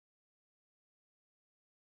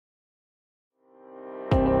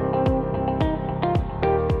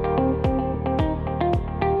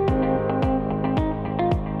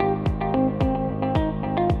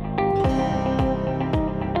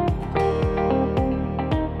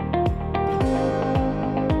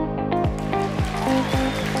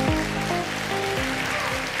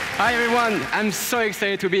Hi everyone, I'm so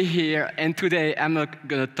excited to be here, and today I'm not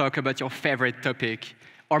going to talk about your favorite topic,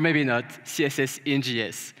 or maybe not,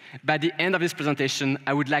 CSS-in-JS. By the end of this presentation,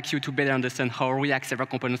 I would like you to better understand how React server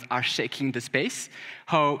components are shaking the space,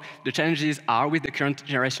 how the challenges are with the current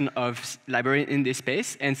generation of library in this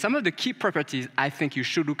space, and some of the key properties I think you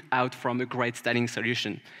should look out from a great styling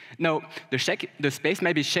solution. Now, the space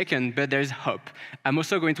may be shaken, but there's hope. I'm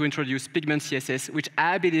also going to introduce Pigment CSS, which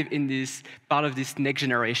I believe in this part of this next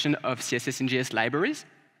generation of CSS-in-JS libraries.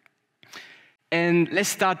 And let's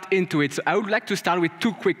start into it. So I would like to start with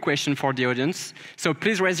two quick questions for the audience. So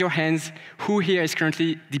please raise your hands. Who here is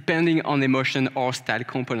currently depending on emotion or style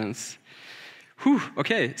components? Whew,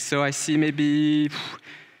 OK, so I see maybe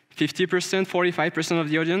 50%, 45% of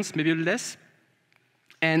the audience, maybe a little less.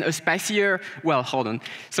 And a spicier, well, hold on.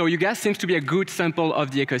 So you guys seem to be a good sample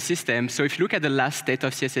of the ecosystem. So if you look at the last State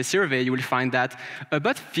of CSS survey, you will find that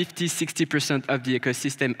about 50, 60% of the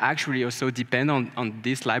ecosystem actually also depend on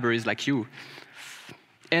these libraries like you.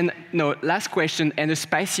 And no, last question, and a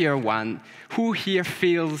spicier one. Who here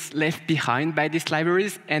feels left behind by these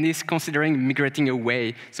libraries and is considering migrating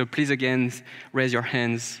away? So please, again, raise your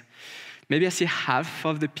hands. Maybe I see half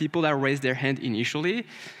of the people that raised their hand initially.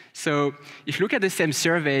 So if you look at the same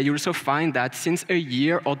survey, you also find that since a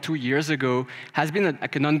year or 2 years ago has been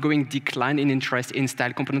an ongoing decline in interest in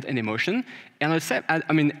style component and emotion. And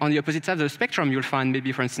on the opposite side of the spectrum, you'll find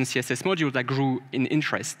maybe, for instance, CSS modules that grew in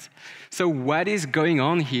interest. So what is going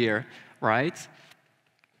on here, right?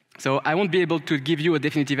 So I won't be able to give you a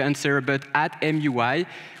definitive answer, but at MUI,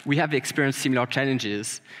 we have experienced similar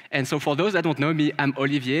challenges. And so for those that don't know me, I'm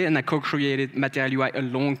Olivier, and I co-created Material UI a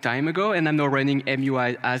long time ago, and I'm now running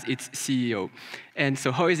MUI as its CEO. And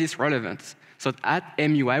so how is this relevant? So at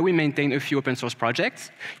MUI, we maintain a few open source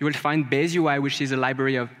projects. You will find Base UI, which is a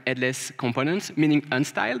library of headless components, meaning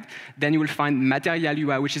unstyled. Then you will find Material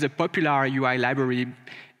UI, which is a popular UI library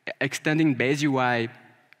extending Base UI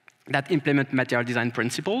that implement material design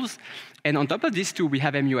principles. And on top of these two, we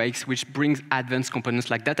have MUX, which brings advanced components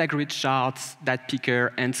like data grid, charts, dat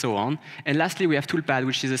picker, and so on. And lastly, we have Toolpad,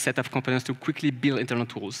 which is a set of components to quickly build internal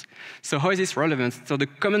tools. So how is this relevant? So the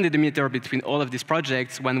common denominator between all of these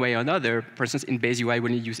projects, one way or another, for instance, in Base UI,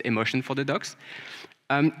 when you use emotion for the docs,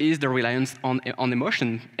 is the reliance on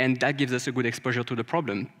emotion. And that gives us a good exposure to the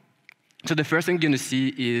problem. So the first thing you're going to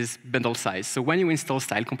see is bundle size. So when you install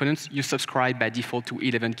style components, you subscribe by default to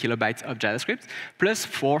 11 kilobytes of JavaScript, plus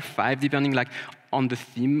 4 or 5, depending on the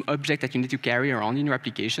theme object that you need to carry around in your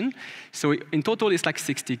application. So in total, it's like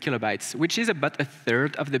 60 kilobytes, which is about a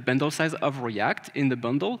third of the bundle size of React in the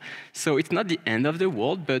bundle. So it's not the end of the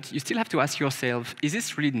world, but you still have to ask yourself, is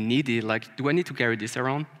this really needed? Like, do I need to carry this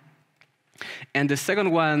around? And the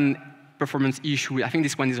second one, performance issue, I think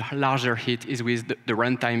this one is a larger hit, is with the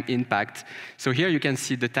runtime impact. So here you can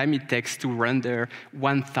see the time it takes to render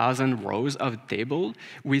 1,000 rows of table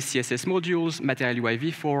with CSS modules, Material UI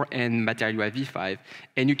v4, and Material UI v5.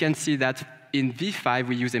 And you can see that in v5,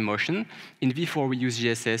 we use emotion. In v4, we use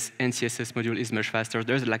GSS, and CSS module is much faster.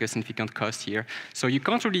 There's like a significant cost here. So you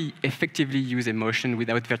can't really effectively use emotion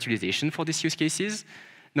without virtualization for these use cases.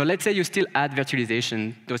 Now, let's say you still add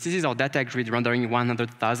virtualization. This is our data grid rendering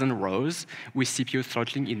 100,000 rows with CPU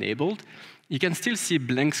throttling enabled. You can still see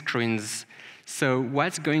blank screens. So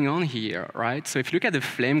what's going on here, right? So if you look at the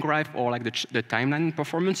flame graph or like the timeline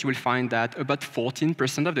performance, you will find that about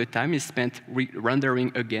 14% of the time is spent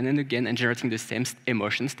rendering again and again and generating the same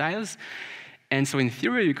emotion styles. And so in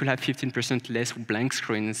theory, you could have 15% less blank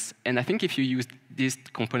screens. And I think if you use these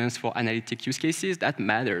components for analytic use cases, that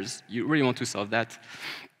matters. You really want to solve that.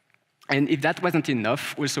 And if that wasn't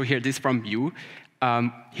enough, also hear this from you.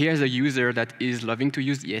 Here's a user that is loving to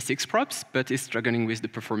use the ESX props, but is struggling with the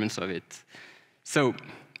performance of it. So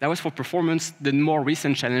that was for performance. The more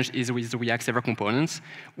recent challenge is with the React server components,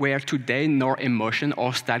 where today nor emotion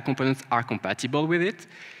or style components are compatible with it.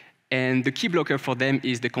 And the key blocker for them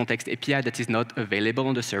is the context API that is not available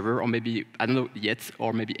on the server, or maybe, I don't know, yet,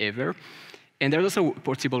 or maybe ever. And there's also a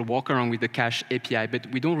portable workaround with the cache API, but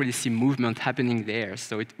we don't really see movement happening there,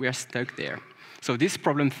 so we are stuck there. So this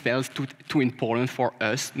problem feels too important for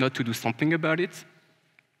us not to do something about it.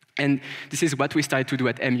 And this is what we started to do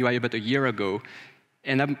at MUI about a year ago.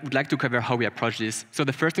 And I would like to cover how we approach this. So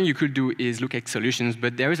the first thing you could do is look at solutions,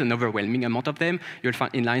 but there is an overwhelming amount of them. You'll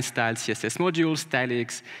find inline style CSS modules,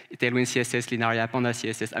 Stylix, Tailwind CSS, Linaria, Panda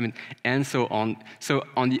CSS, and so on. So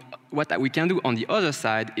what we can do on the other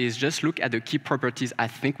side is just look at the key properties I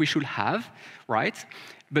think we should have, right?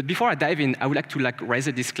 But before I dive in, I would like to raise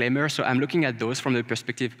a disclaimer. So I'm looking at those from the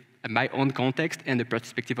perspective of my own context and the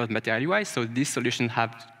perspective of Material UI. So these solutions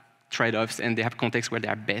have trade-offs, and they have contexts where they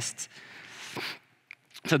are best.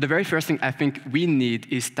 So the very first thing I think we need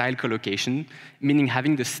is style collocation, meaning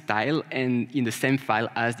having the style in the same file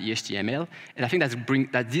as the HTML. And I think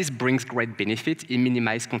that this brings great benefit. It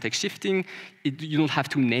minimizes context shifting. You don't have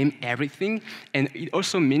to name everything. And it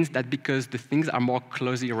also means that because the things are more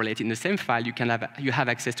closely related in the same file, you have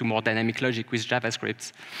access to more dynamic logic with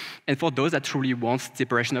JavaScript. And for those that truly want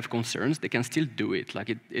separation of concerns, they can still do it.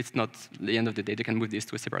 Like it's not the end of the day. They can move this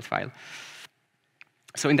to a separate file.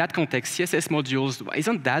 So in that context, CSS modules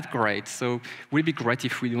isn't that great, so it would be great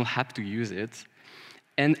if we don't have to use it.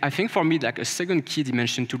 And I think for me, like a second key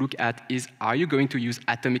dimension to look at is, are you going to use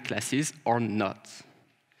atomic classes or not?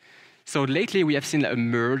 So lately, we have seen a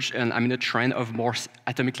merge, and a trend of more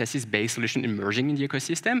atomic classes-based solution emerging in the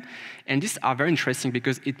ecosystem. And these are very interesting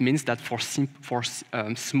because it means that for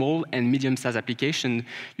small and medium-sized applications,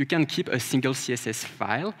 you can keep a single CSS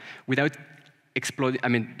file without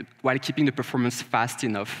while keeping the performance fast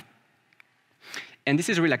enough. And this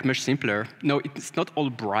is really much simpler. No, it's not all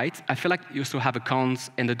bright. I feel like you also have a cons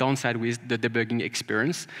and a downside with the debugging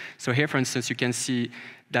experience. So here, for instance, you can see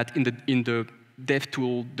that in the dev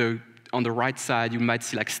tool, on the right side, you might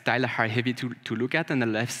see style are heavy to look at, and on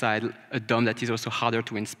the left side, a DOM that is also harder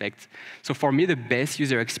to inspect. So for me, the best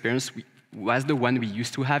user experience was the one we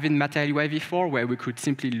used to have in Material UI before, where we could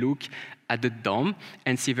simply look at the DOM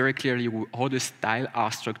and see very clearly how the style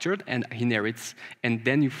are structured and inherits, and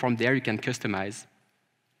then from there you can customize.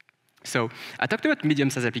 So I talked about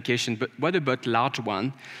medium-sized application, but what about large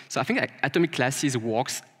one? So I think atomic classes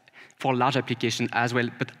works for large application as well,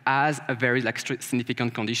 but as a very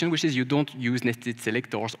significant condition, which is you don't use nested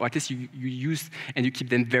selectors, or at least you use and you keep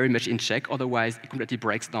them very much in check, otherwise it completely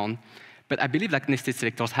breaks down. But I believe nested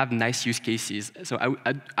selectors have nice use cases, so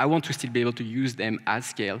I want to still be able to use them at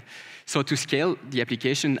scale. So to scale the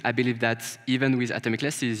application, I believe that even with atomic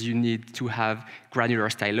classes, you need to have granular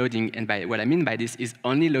style loading. And what I mean by this is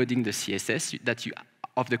only loading the CSS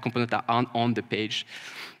of the component that are on the page.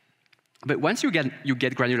 But once you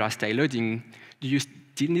get granular style loading, do you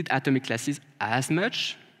still need atomic classes as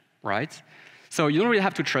much, right? So you don't really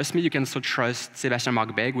have to trust me. You can also trust Sebastian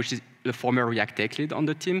Markbeg, which is the former React tech lead on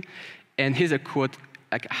the team. And here's a quote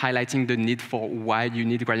highlighting the need for why you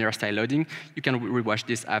need granular style loading. You can rewatch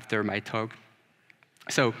this after my talk.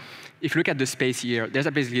 So if you look at the space here, there's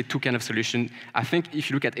basically two kinds of solutions. I think if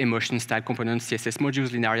you look at emotion style components, CSS modules,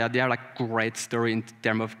 Linearia, they are great story in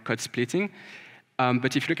terms of code splitting.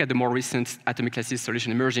 But if you look at the more recent atomic classes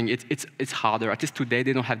solution emerging, it's harder. At least today,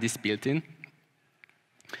 they don't have this built in.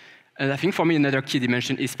 And I think for me, another key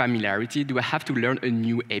dimension is familiarity. Do I have to learn a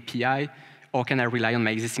new API? Or can I rely on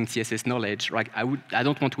my existing CSS knowledge? I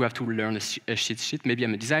don't want to have to learn a cheat sheet. Maybe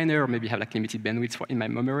I'm a designer, or maybe have limited bandwidth in my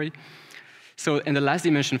memory. So, and the last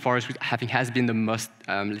dimension for us, has been the most,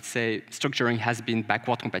 let's say, structuring has been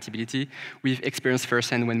backward compatibility. We've experienced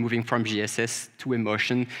firsthand when moving from GSS to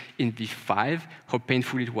Emotion in V5, how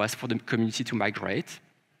painful it was for the community to migrate.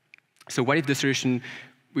 So what if the solution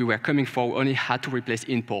we were coming for only had to replace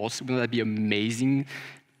imports? Wouldn't that be amazing?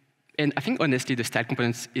 And I think, honestly, the style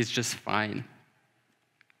components is just fine.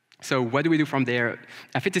 So what do we do from there?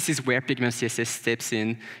 I think this is where Pigment CSS steps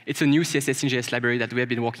in. It's a new CSS-in-JS library that we have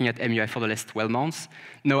been working at MUI for the last 12 months.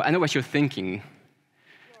 No, I know what you're thinking.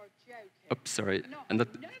 You're joking. Oops, sorry. Not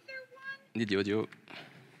another one? Need the audio.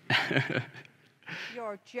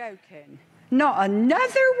 You're joking. Not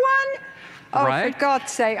another one? Oh, right? For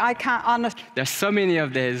God's sake, I can't honestly. There's so many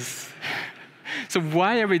of these. So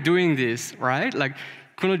why are we doing this, right?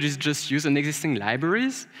 Couldn't we just use an existing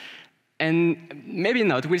libraries? And maybe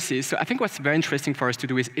not, we'll see. So I think what's very interesting for us to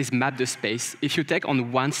do is map the space. If you take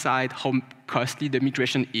on one side how costly the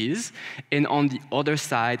migration is, and on the other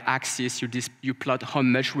side axis, you plot how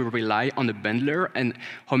much we rely on the bundler and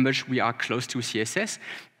how much we are close to CSS,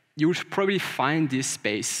 you will probably find this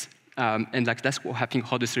space. And that's what happening,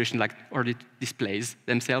 how the solution already displays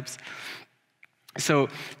themselves. So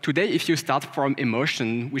today, if you start from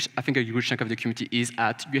Emotion, which I think a huge chunk of the community is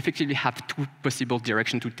at, you effectively have two possible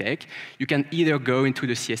directions to take. You can either go into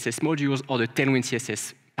the CSS modules or the Tailwind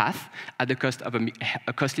CSS path at the cost of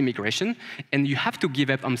a costly migration, and you have to give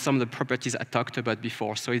up on some of the properties I talked about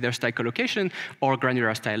before, so either style collocation or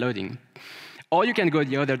granular style loading. Or you can go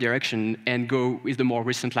the other direction and go with the more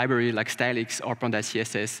recent library like Stylix or Pandas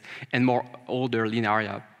CSS and more older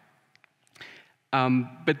Linearia.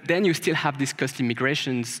 But then you still have these costly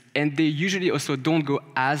migrations, and they usually also don't go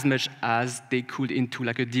as much as they could into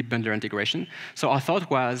a deep bundler integration. So our thought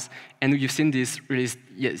was, and you've seen this released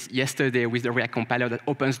yesterday with the React compiler that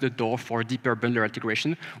opens the door for deeper bundler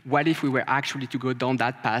integration. What if we were actually to go down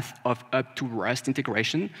that path of up to Rust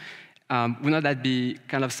integration? would not that be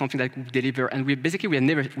kind of something that would deliver? And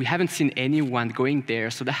we haven't seen anyone going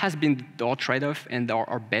there. So that has been our trade-off and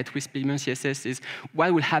our bet with Pigment CSS is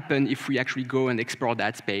what will happen if we actually go and explore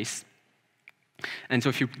that space. And so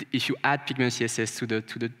if you add Pigment CSS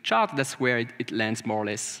to the chart, that's where it lands more or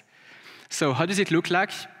less. So how does it look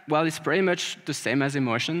like? Well, it's pretty much the same as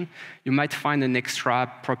Emotion. You might find an extra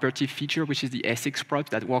property feature, which is the SX prop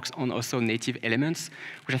that works on also native elements,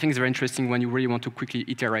 which I think is very interesting when you really want to quickly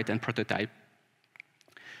iterate and prototype.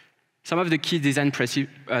 Some of the key design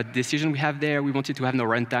decisions we have there, we wanted to have no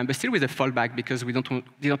runtime, but still with a fallback because we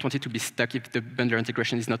didn't want it to be stuck if the bundler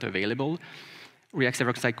integration is not available. React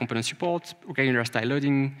server-side component support, granular style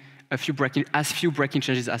loading, as few breaking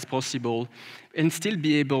changes as possible, and still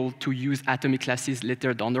be able to use atomic classes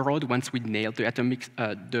later down the road once we nail the atomic,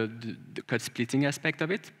 the code splitting aspect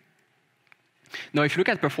of it. Now, if you look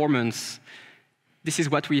at performance, this is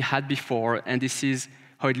what we had before, and this is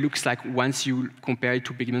how it looks like once you compare it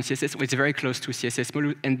to Pigment CSS. It's very close to CSS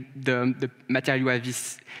module, and the Material UI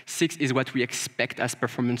v6 is what we expect as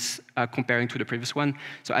performance comparing to the previous one.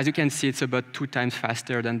 So as you can see, it's about 2 times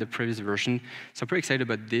faster than the previous version. So I'm pretty excited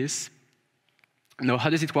about this. Now,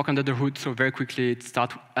 how does it work under the hood? So very quickly, it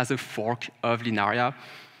starts as a fork of Linaria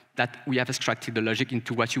that we have extracted the logic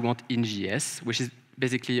into what you want in JS, which is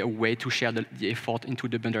basically a way to share the effort into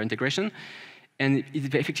the bundler integration. And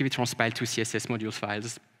it effectively transpiled to CSS modules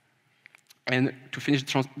files. And to finish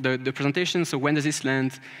the presentation, so when does this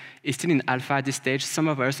land? It's still in alpha at this stage. Some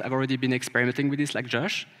of us have already been experimenting with this, like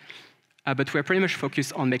Josh. But we're pretty much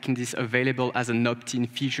focused on making this available as an opt-in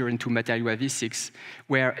feature into Material UI v6,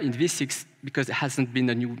 where in v6, because it hasn't been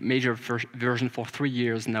a new major version for 3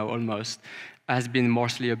 years now almost, has been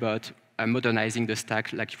mostly about modernizing the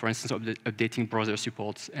stack, like for instance, updating browser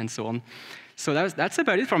supports and so on. So that's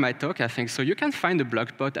about it for my talk, I think. So you can find a blog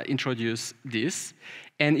post that introduces this.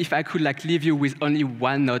 And if I could leave you with only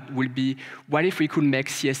one note, would be, what if we could make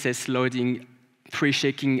CSS loading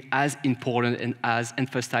pre-shaking as important and as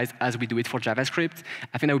emphasized as we do it for JavaScript?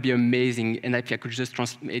 I think that would be amazing. And if I could just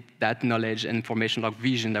transmit that knowledge and information like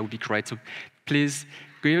vision, that would be great. So please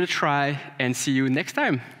give it a try and see you next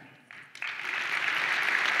time.